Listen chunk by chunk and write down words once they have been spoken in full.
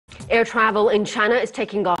Air travel in China is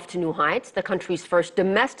taking off to new heights. The country's first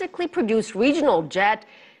domestically produced regional jet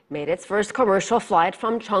made its first commercial flight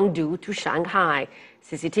from Chengdu to Shanghai.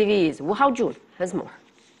 CCTV's Wu Haojun has more.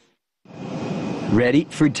 Ready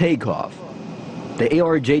for takeoff. The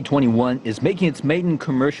ARJ-21 is making its maiden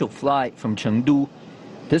commercial flight from Chengdu.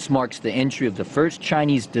 This marks the entry of the first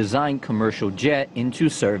Chinese-designed commercial jet into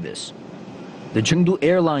service. The Chengdu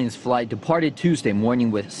Airlines flight departed Tuesday morning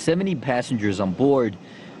with 70 passengers on board.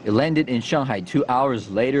 It landed in Shanghai 2 hours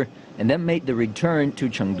later and then made the return to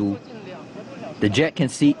Chengdu. The jet can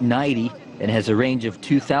seat 90 and has a range of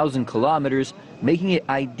 2,000 kilometers, making it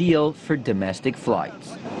ideal for domestic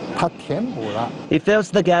flights. It fills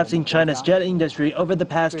the gaps in China's jet industry over the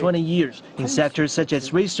past 20 years in sectors such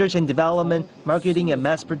as research and development, marketing and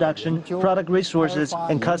mass production, product resources,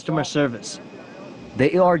 and customer service. The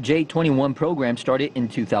ARJ-21 program started in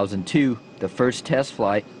 2002. The first test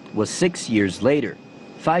flight was 6 years later.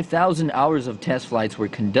 5,000 hours of test flights were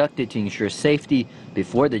conducted to ensure safety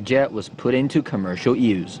before the jet was put into commercial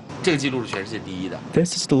use. This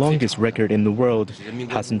is the longest record in the world.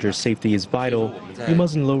 Passenger safety is vital. We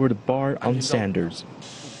mustn't lower the bar on standards.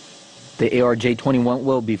 The ARJ-21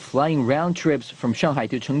 will be flying round trips from Shanghai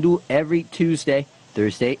to Chengdu every Tuesday,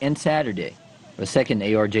 Thursday, and Saturday. A second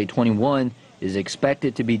ARJ-21 is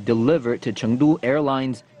expected to be delivered to Chengdu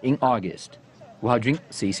Airlines in August. Wu Haojun,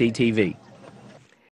 CCTV.